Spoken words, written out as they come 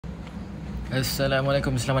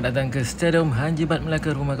Assalamualaikum, selamat datang ke Stadium Jebat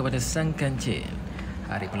Melaka, rumah kepada sang kancil.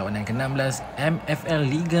 Hari perlawanan ke-16 MFL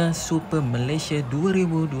Liga Super Malaysia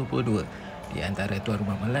 2022 di antara tuan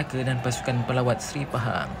rumah Melaka dan pasukan pelawat Sri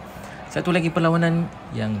Pahang. Satu lagi perlawanan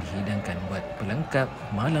yang dihidangkan buat pelengkap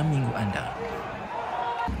malam minggu anda.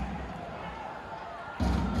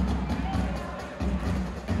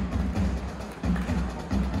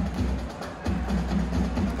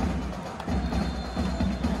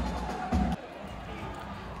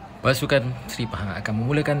 Pasukan Sri Pahang akan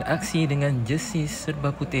memulakan aksi dengan jersey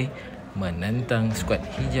serba putih menentang skuad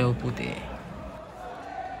hijau putih.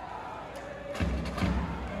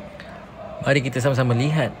 Mari kita sama-sama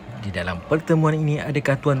lihat di dalam pertemuan ini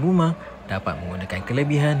adakah tuan rumah dapat menggunakan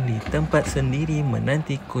kelebihan di tempat sendiri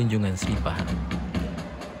menanti kunjungan Sri Pahang.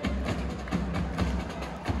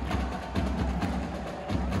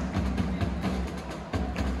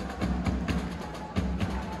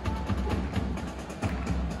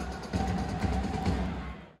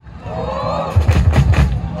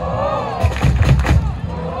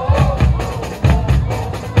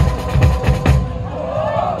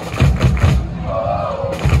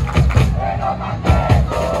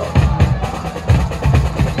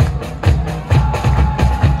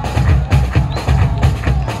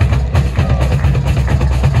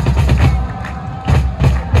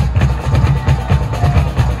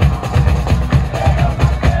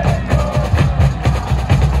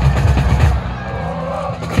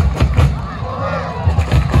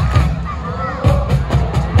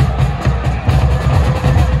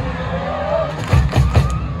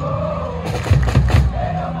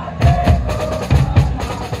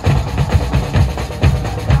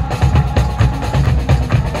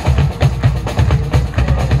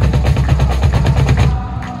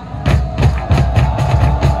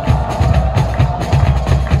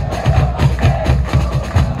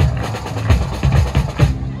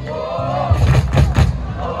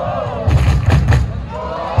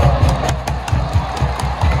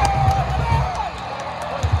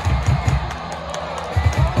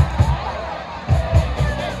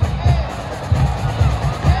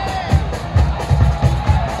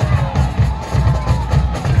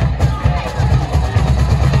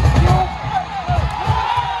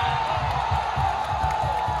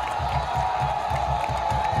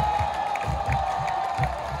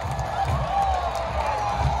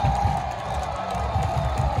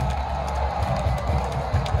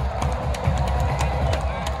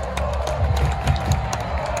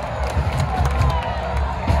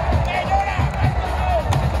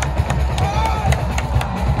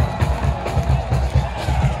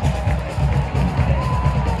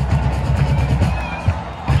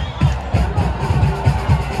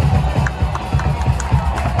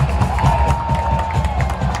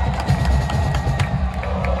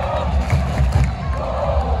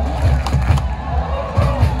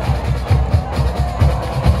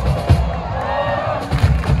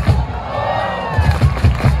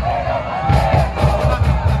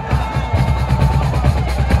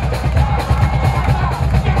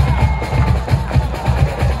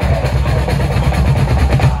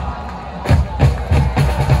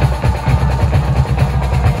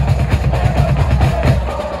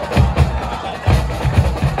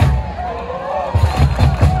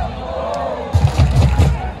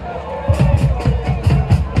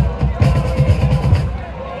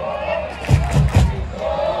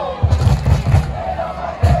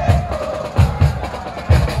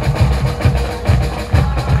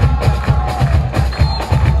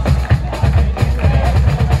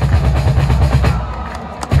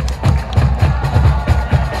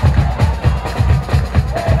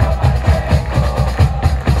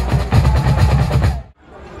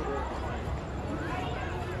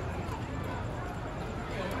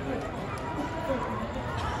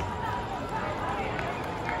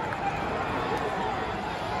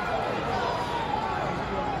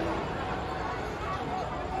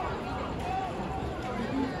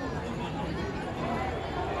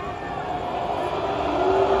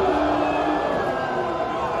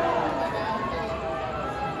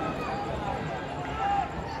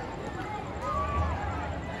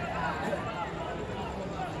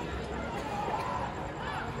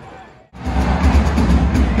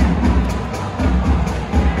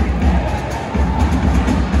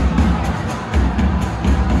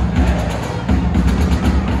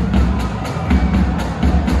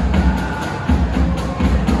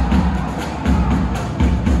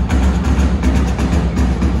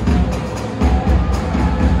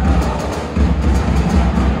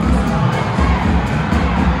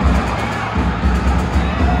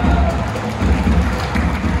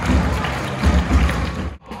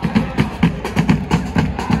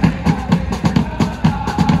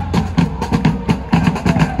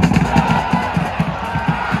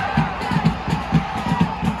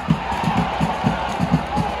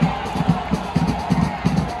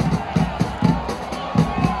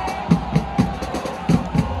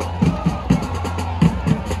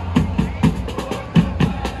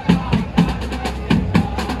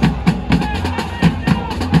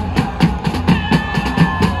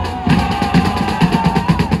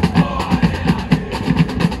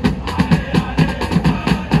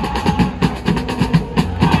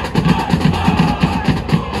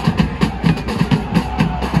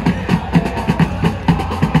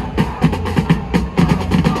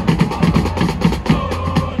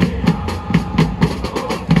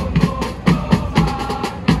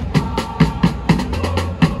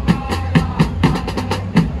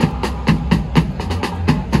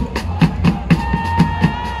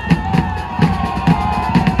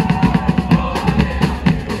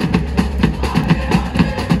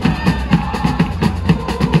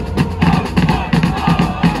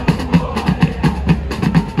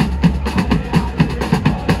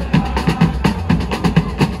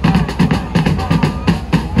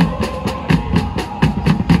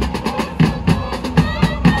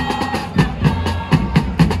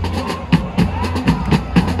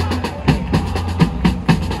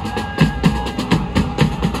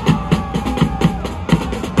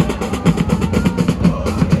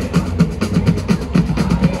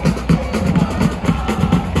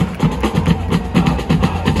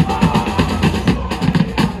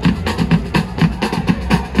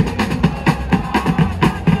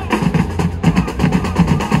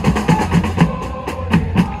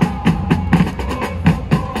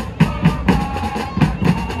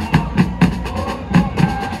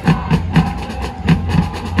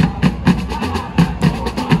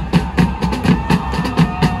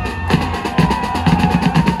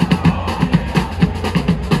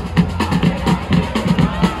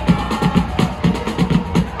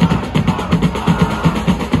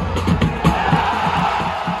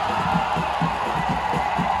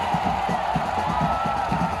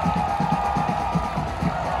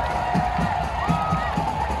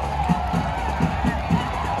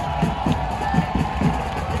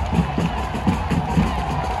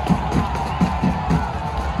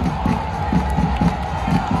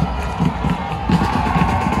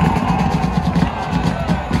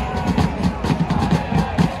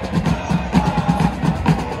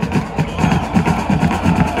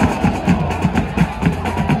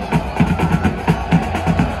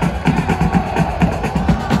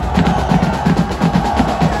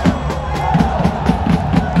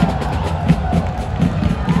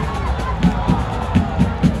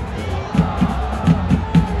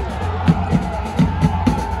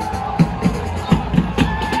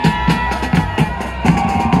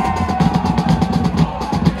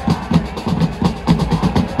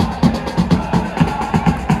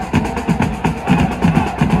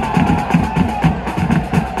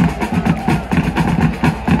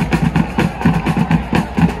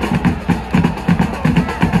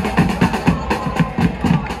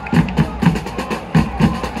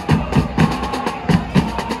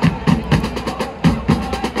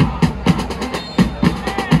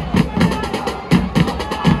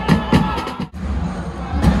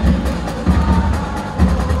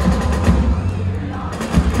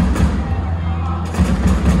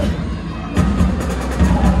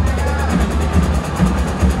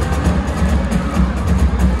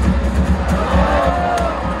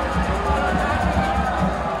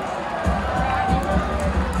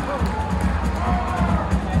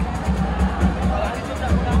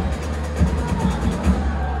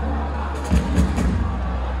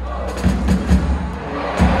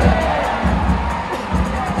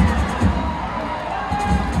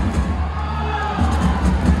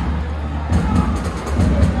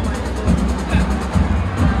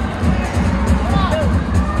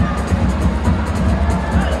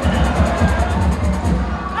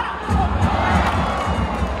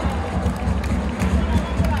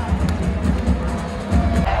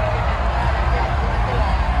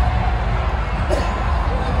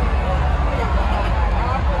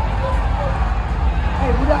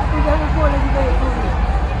 Budak tu jangan gol lagi baik tu.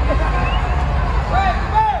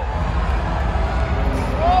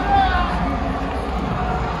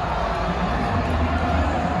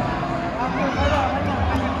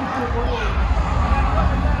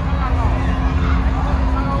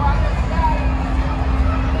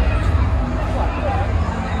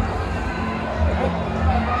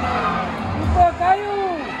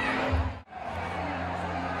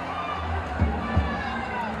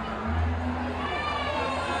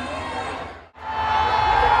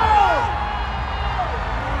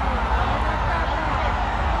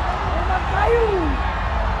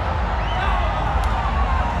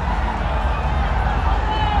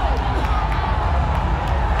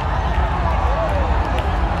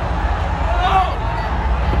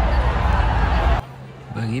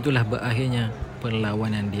 Begitulah berakhirnya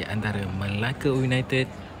perlawanan di antara Melaka United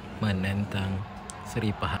menentang Sri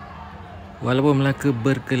Pahang. Walaupun Melaka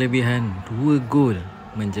berkelebihan 2 gol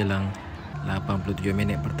menjelang 87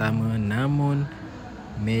 minit pertama, namun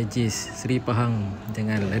magis Sri Pahang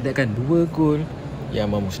dengan ledakan 2 gol yang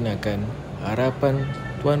memusnahkan harapan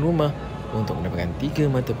tuan rumah untuk mendapatkan 3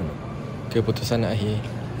 mata penuh. Keputusan akhir,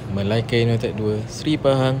 Melaka United 2, Sri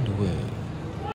Pahang 2.